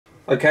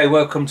Okay,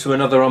 welcome to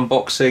another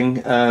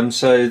unboxing.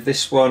 So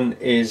this one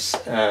is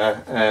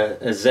a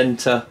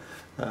Xenta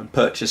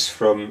purchase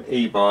from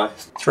eBay,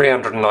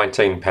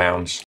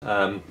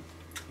 £319.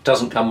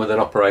 Doesn't come with an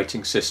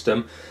operating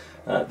system.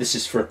 This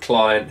is for a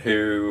client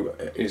who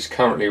is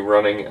currently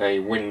running a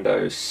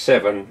Windows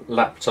 7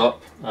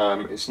 laptop.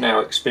 It's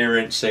now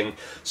experiencing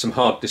some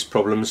hard disk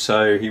problems,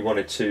 so he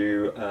wanted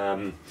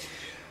to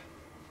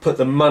put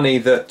the money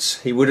that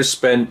he would have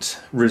spent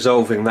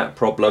resolving that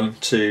problem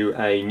to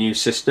a new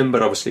system,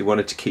 but obviously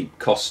wanted to keep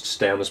costs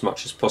down as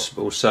much as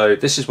possible. So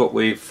this is what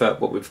we've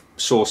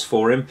sourced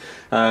for him.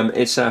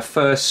 It's our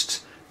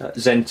first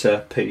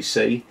Xenta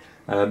PC,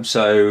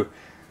 so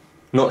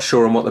not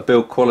sure on what the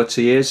build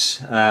quality is.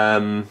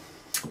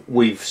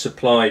 We've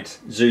supplied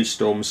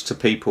ZooStorms to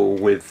people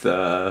with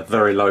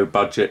very low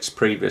budgets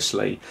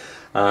previously.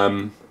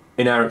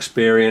 In our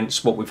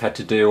experience, what we've had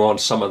to do on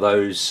some of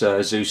those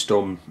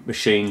ZooStorm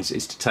machines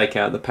is to take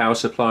out the power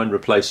supply and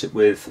replace it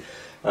with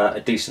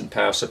a decent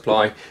power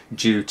supply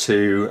due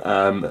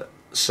to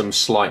some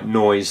slight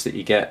noise that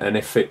you get, and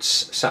if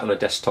it's sat on a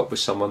desktop with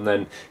someone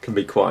then it can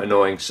be quite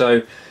annoying.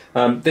 So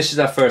this is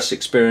our first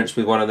experience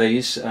with one of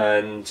these,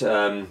 and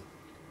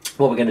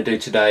what we're going to do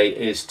today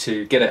is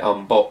to get it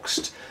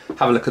unboxed,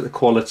 have a look at the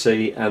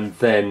quality, and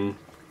then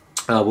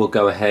we'll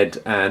go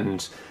ahead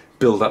and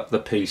build up the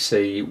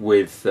PC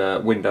with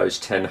Windows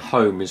 10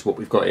 Home is what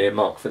we've got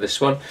earmarked for this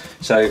one.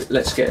 So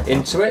let's get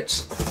into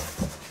it.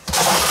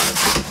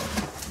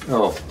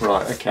 Oh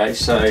right, okay,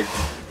 so you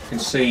can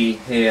see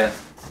here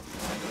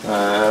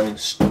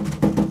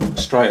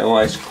straight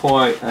away it's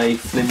quite a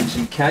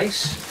flimsy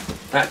case.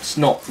 That's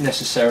not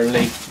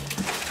necessarily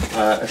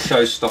a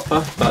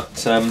showstopper, but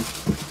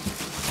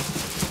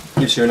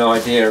gives you an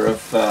idea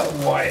of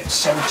why it's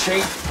so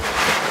cheap.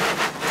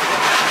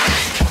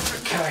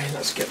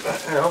 Let's get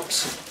that out,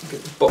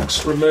 get the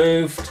box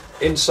removed.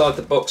 Inside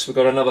the box we've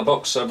got another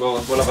box, so we'll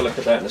have a look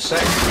at that in a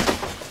sec.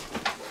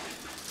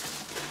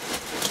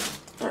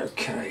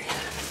 Okay.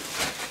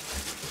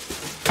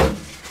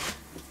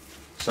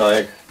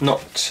 So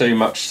not too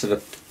much to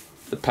the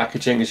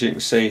packaging, as you can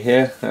see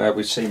here.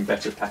 We've seen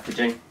better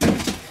packaging.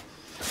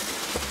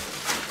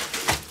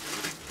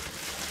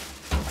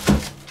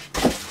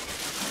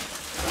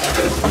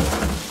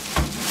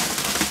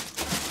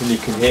 And you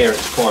can hear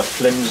it's quite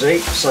flimsy,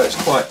 so it's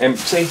quite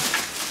empty,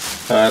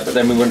 but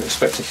then we wouldn't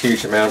expect a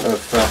huge amount of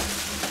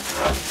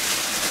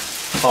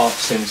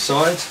parts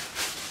inside.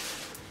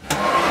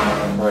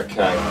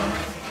 Okay,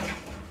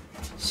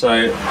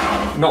 so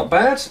not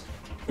bad.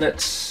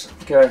 Let's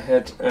go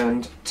ahead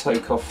and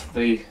take off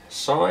the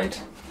side.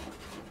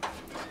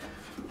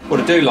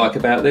 What I do like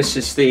about this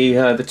is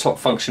the top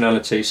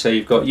functionality. So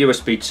you've got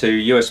USB 2,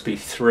 USB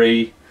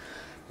 3,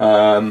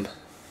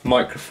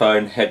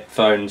 microphone,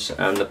 headphones,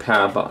 and the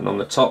power button on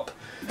the top,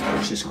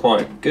 which is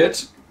quite good.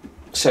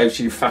 Saves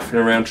you faffing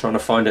around trying to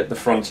find it at the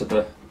front of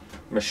the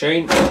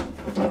machine.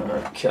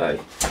 Okay,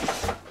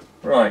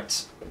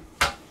 right,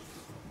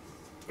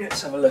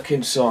 let's have a look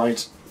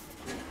inside.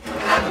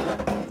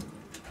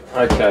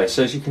 Okay,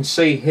 so as you can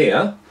see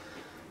here,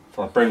 if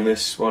I bring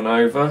this one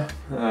over,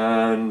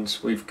 and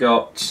we've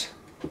got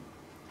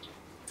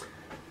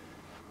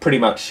pretty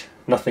much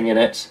nothing in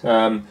it.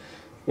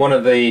 One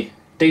of the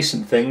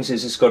decent things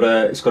is it's got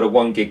a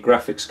 1 gig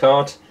graphics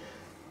card.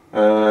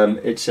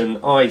 It's an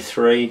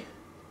i3,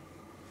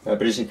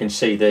 but as you can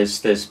see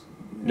there's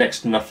next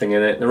to nothing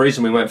in it. The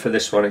reason we went for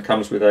this one, it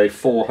comes with a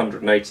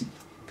 480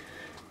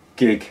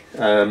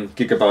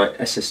 gigabyte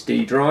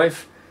SSD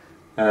drive.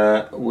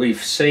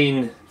 We've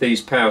seen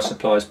these power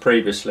supplies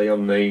previously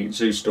on the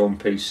ZooStorm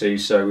PC,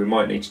 so we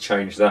might need to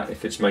change that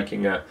if it's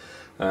making a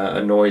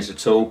noise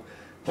at all.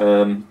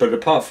 But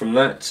apart from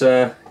that,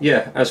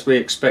 yeah, as we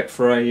expect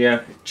for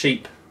a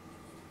cheap,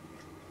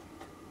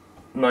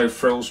 no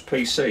frills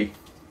PC.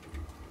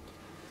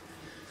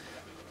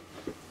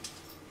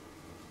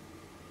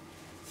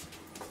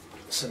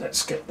 So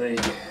let's get the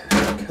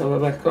cover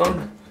back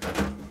on.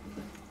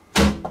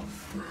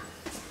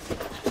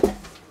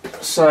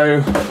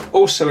 So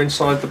also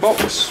inside the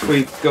box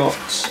we've got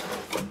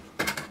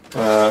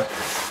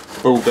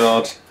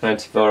BullGuard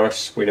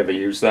Antivirus. We never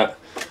use that.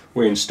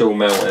 We install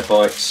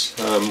Malwarebytes.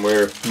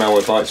 We're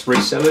Malwarebytes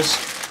resellers.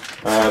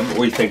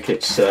 We think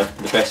it's the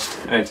best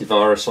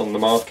antivirus on the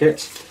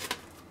market.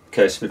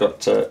 Okay, so we've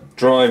got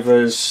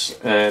drivers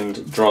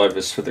and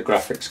drivers for the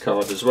graphics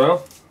card as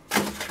well.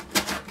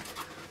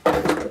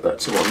 Put that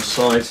to one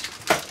side,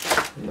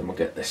 and then we'll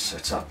get this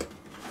set up.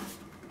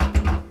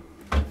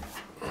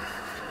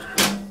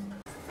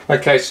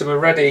 Okay, so we're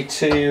ready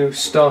to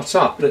start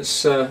up.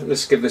 Let's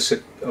give this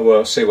a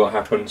whirl, see what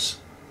happens.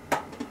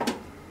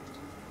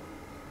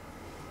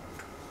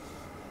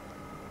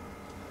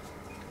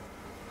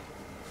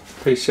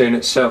 PC in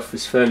itself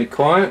is fairly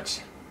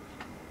quiet.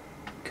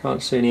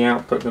 Can't see any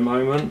output at the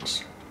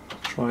moment.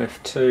 Try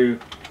F2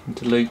 and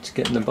delete to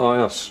get in the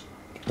BIOS.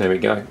 There we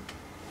go.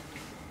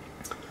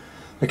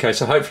 Okay,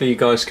 so hopefully you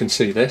guys can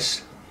see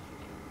this.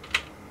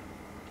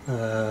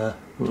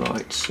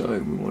 Right, so we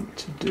want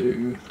to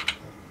do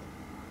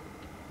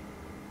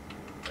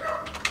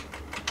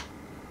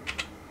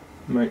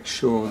make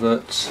sure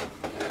that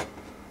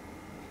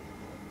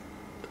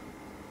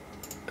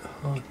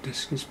hard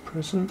disk is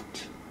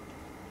present.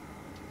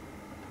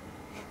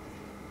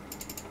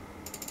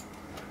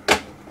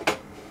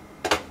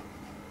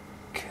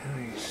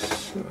 Okay,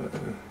 so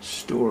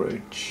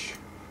storage.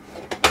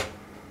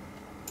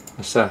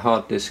 That's our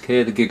hard disk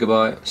here, the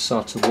Gigabyte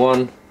SATA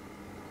 1.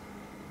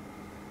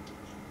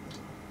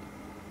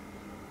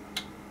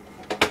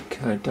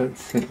 Okay, I don't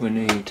think we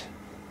need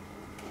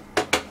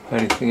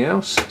anything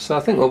else. So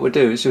I think what we'll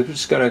do is we're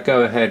just going to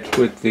go ahead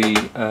with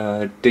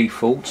the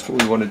defaults.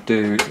 What we want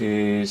to do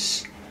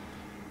is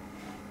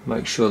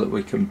make sure that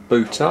we can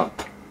boot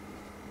up.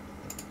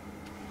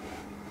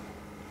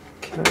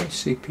 Okay,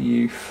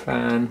 CPU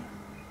fan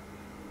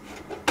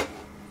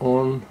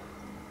on.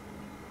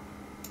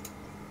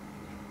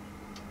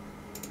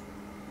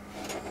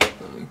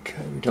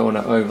 Okay, we don't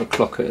want to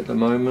overclock it at the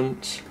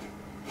moment.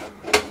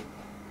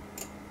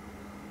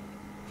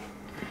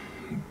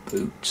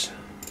 Boot.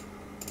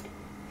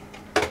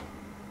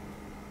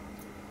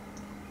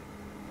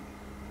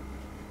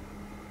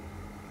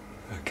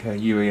 Okay,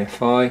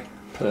 UEFI,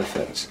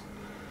 perfect.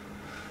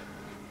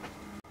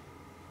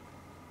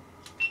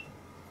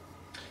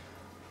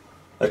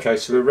 Okay,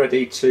 so we're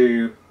ready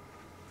to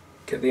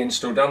get the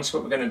install done. So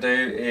what we're going to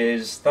do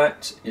is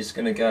that is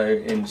going to go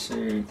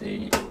into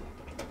the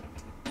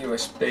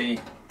USB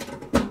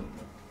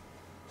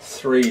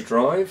 3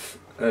 drive,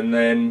 and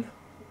then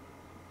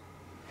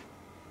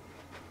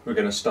we're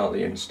going to start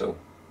the install.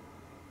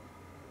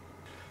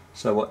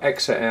 So we'll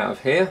exit out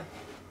of here.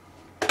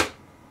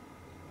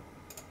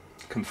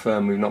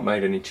 Confirm we've not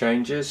made any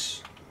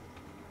changes.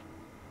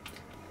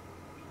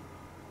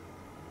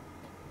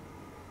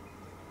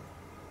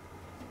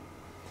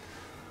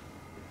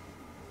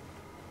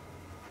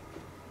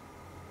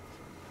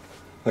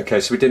 Okay,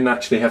 so we didn't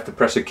actually have to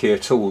press a key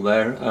at all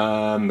there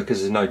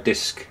because there's no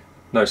disk,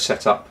 no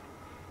setup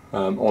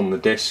on the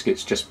disk.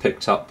 It's just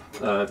picked up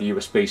the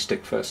USB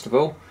stick first of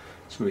all,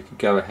 so we could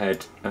go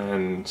ahead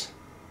and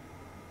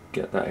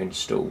get that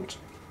installed.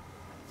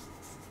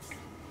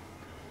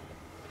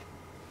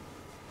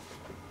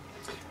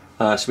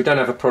 So we don't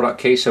have a product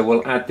key, so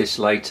we'll add this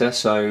later.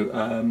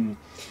 So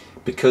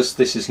because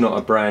this is not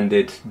a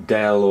branded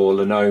Dell or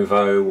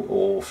Lenovo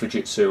or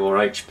Fujitsu or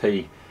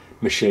HP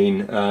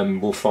machine,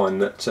 we'll find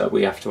that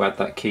we have to add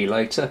that key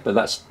later, but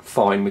that's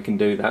fine, we can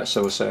do that.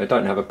 So we'll say I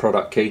don't have a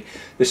product key.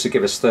 This will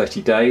give us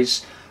 30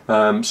 days.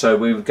 So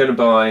we were going to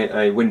buy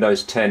a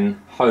Windows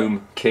 10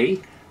 home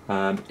key.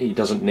 He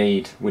doesn't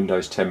need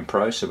Windows 10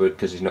 Pro, so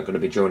because he's not going to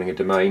be joining a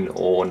domain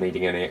or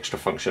needing any extra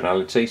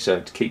functionality. So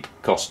to keep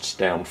costs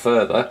down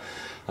further,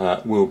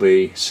 we'll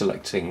be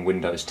selecting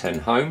Windows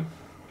 10 Home.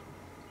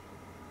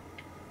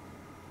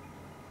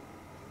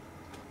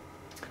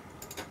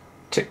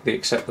 Tick the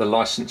accept the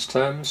license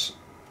terms.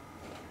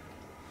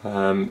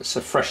 It's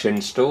a fresh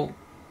install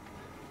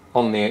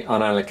on the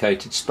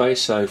unallocated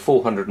space, so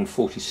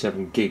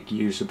 447 gig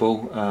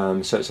usable,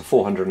 so it's a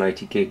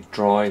 480 gig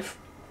drive.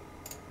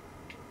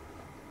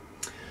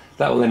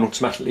 That will then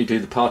automatically do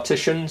the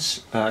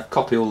partitions,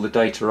 copy all the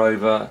data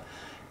over,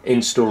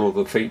 install all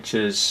the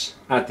features,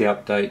 add the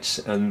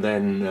updates, and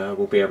then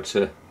we'll be able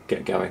to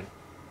get going.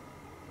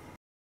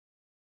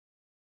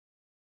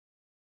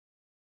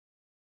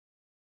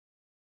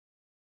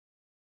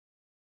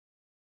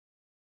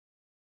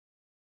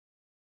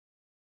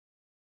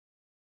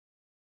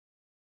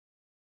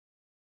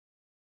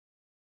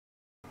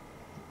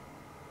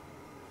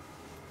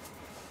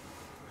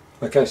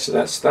 Okay, so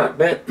that's that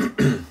bit.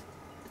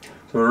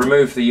 So we'll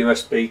remove the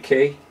USB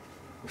key.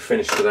 We're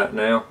finished with that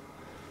now.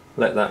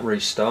 Let that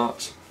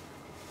restart,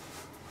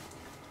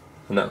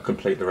 and that will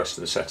complete the rest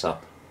of the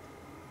setup.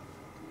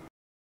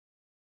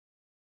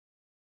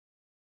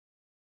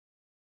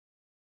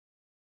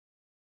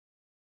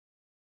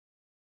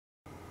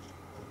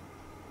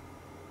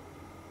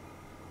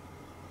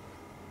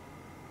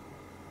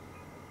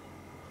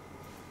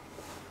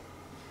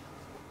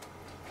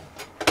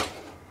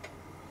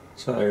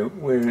 So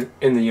we're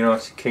in the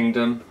United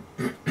Kingdom.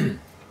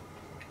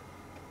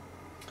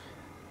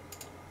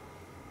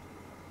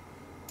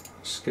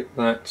 Skip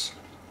that.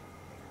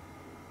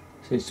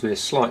 Seems to be a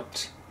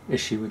slight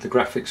issue with the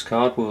graphics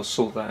card. We'll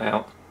sort that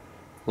out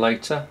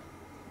later.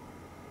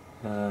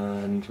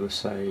 And we'll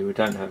say we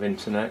don't have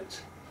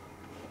internet.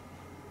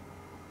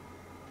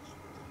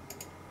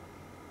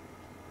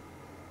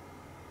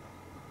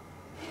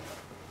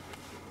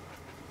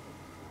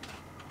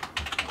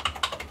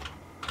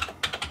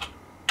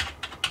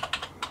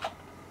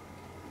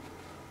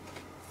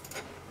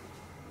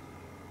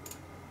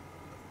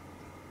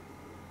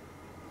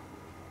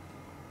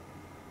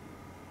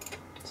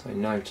 Say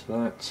no to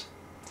that.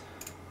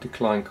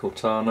 Decline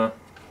Cortana.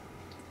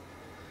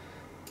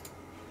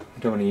 We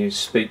don't want to use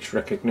speech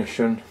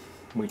recognition.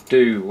 We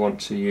do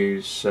want to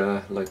use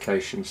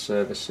location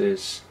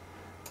services.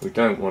 We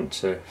don't want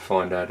to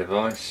find our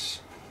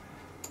device.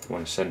 We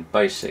want to send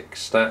basic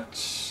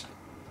stats.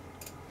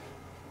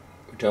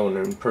 We don't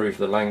want to improve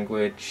the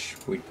language.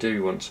 We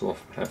do want to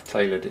have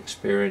tailored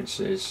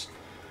experiences.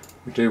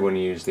 We do want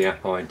to use the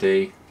app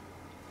ID.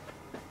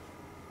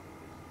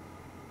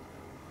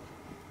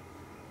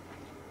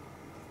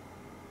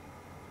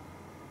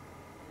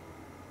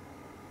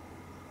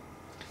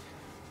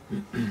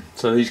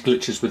 So these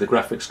glitches with the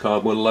graphics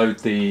card will load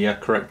the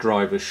correct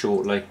drivers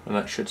shortly, and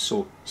that should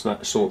sort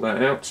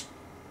that out.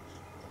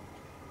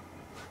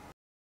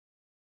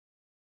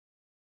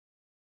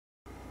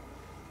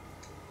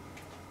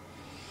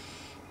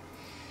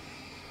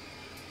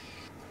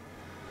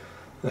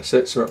 That's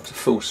it, so we're up to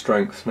full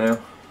strength now.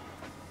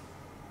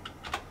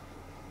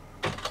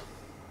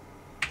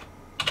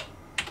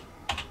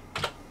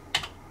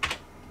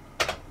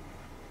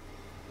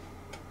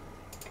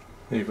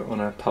 Leave it on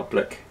our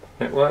public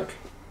network.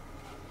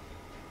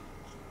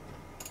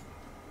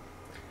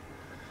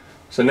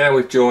 So now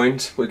we've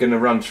joined, we're going to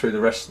run through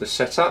the rest of the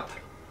setup.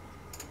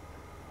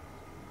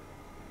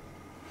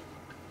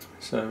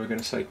 So we're going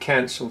to say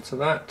cancel to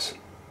that.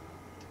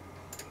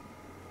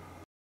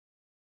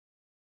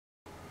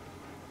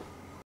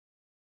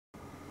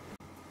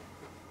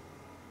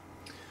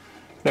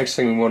 Next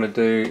thing we want to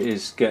do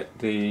is get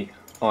the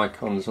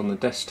icons on the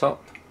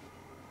desktop.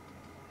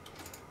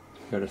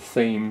 Go to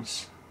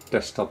Themes,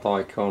 Desktop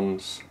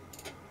Icons,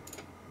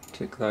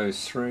 tick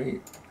those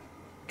three,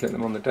 get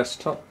them on the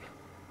desktop.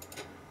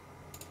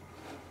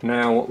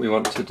 Now what we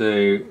want to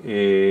do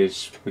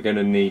is we're going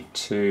to need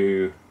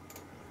to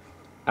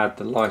add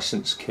the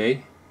license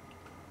key.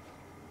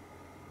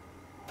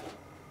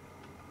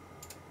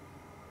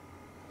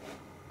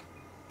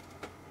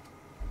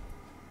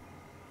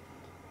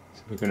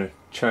 We're going to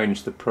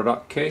change the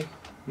product key,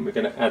 and we're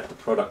going to add the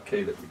product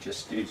key that we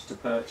just used to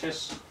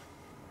purchase.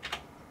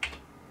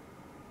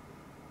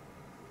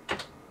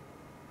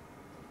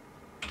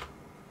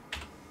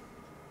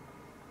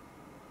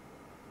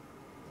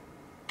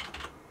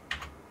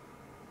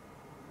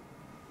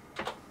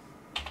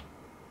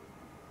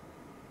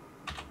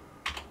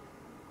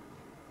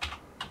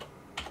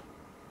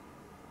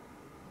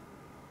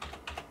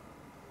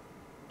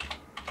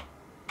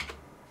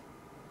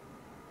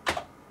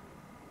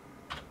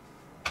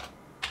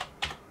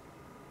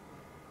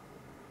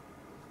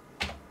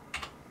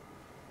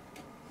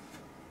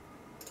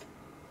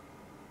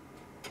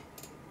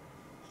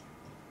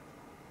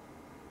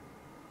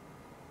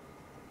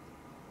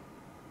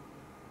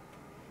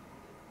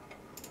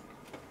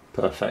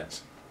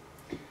 Perfect.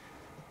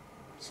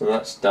 So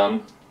that's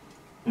done.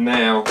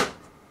 Now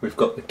we've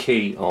got the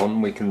key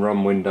on, we can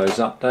run Windows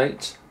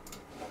Update.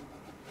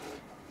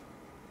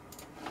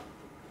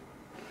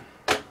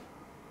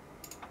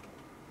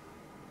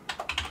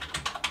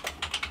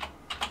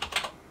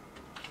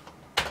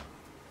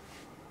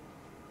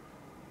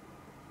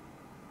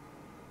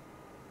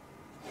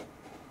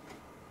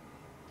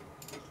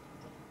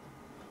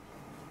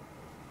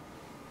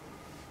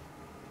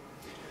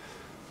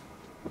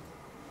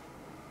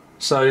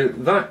 So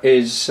that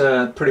is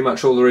pretty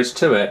much all there is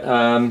to it.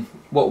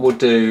 What we'll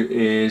do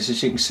is,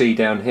 as you can see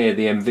down here,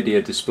 the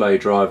NVIDIA display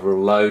driver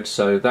will load,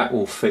 so that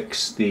will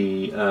fix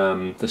the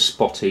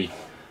spotty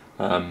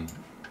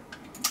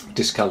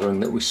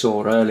discolouring that we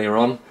saw earlier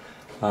on.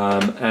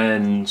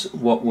 And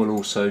what we'll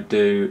also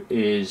do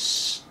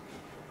is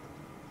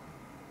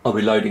I'll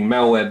be loading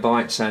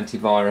Malwarebytes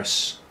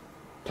antivirus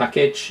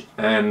package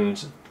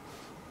and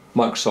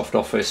Microsoft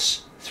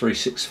Office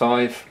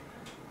 365.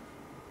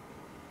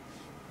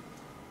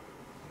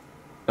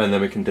 And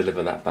then we can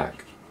deliver that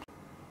back.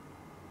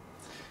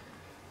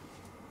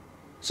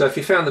 So if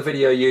you found the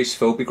video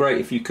useful, it'd be great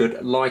if you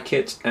could like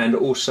it and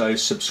also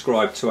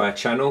subscribe to our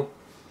channel.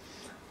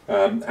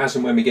 As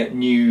and when we get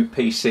new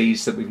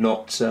PCs that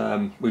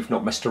we've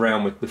not messed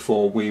around with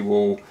before, we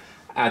will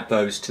add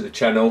those to the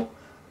channel.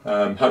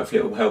 Hopefully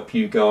it will help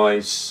you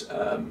guys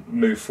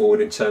move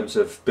forward in terms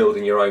of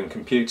building your own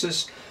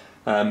computers.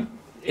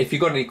 If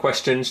you've got any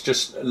questions,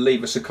 just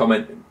leave us a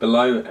comment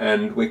below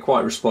and we're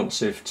quite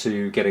responsive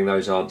to getting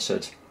those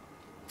answered.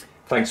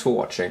 Thanks for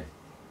watching.